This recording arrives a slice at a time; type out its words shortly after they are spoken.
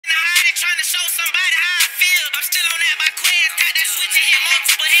trying to show somebody how I feel. I'm still on that by quest. Got that switch and hit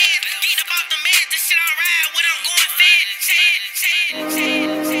multiple heads. Get up off the meds, this shit on ride when I'm going fed.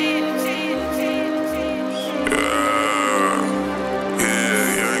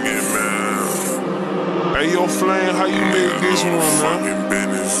 Hey, yo, Flame, how you make this one, man?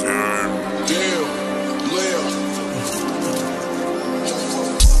 Damn, Lil.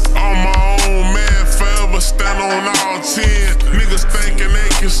 I'm my own man, forever stand on all 10. Niggas thinking they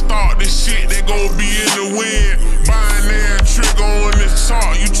can start this shit, they gon' be in the wind. Buying that trigger on this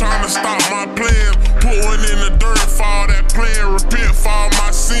chart, you tryna stop my plans. Put one in the dirt for all that plan, repent for all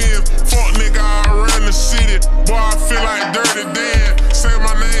my sins. Fuck nigga, I run the city, boy, I feel like Dirty Dan. Say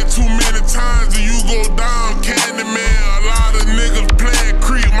my name too many times and you go down, Candyman. A lot of niggas playing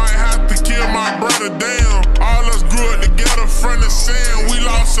creep, might have to kill my brother, damn. All us grew up together from the sand, we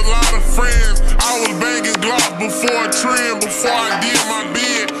lost a lot of friends. I was banging Glock before a trend, before I did my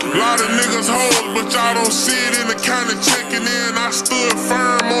bid. A lot of niggas hoes, but y'all don't see it in the county checking in. I stood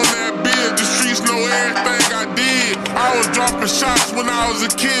firm on that bid, the streets know everything I did. I was dropping shots when I was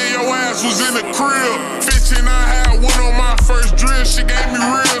a kid, your ass was in the crib. 15, I had one on my first drill, she gave me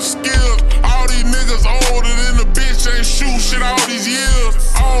real skills. All these niggas older than the bitch ain't shoot shit all these years.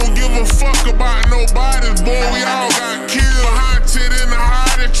 I don't give a fuck about nobody's, boy, we all got killed. Hunted in the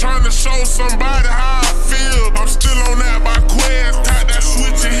hiding, trying to show somebody how I feel. I'm still on that by quest, tap that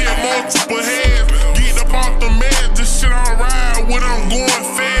switch and hit multiple heads. Get up off the meds, this shit on ride when I'm going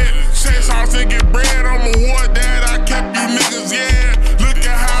fed. Chase house and get bread, I'm a war dad, I kept you niggas, yeah. Look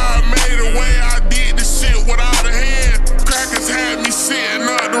at how I made a way, I did this shit without a hand. Crackers had me sitting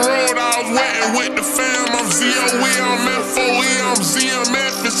up the road, I was wetting with the fam. I'm ZOE, I'm FOE, I'm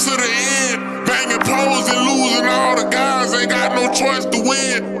ZMF, it's to the end. Banging poles and losing, all the guys ain't got no choice to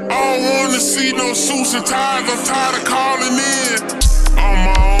win. I don't wanna see no suits and ties, I'm tired of calling in. I'm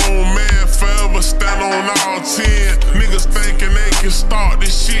my own man, forever stand on all 10. Niggas thinking they can start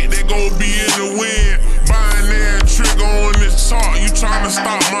this shit, they gon' be in the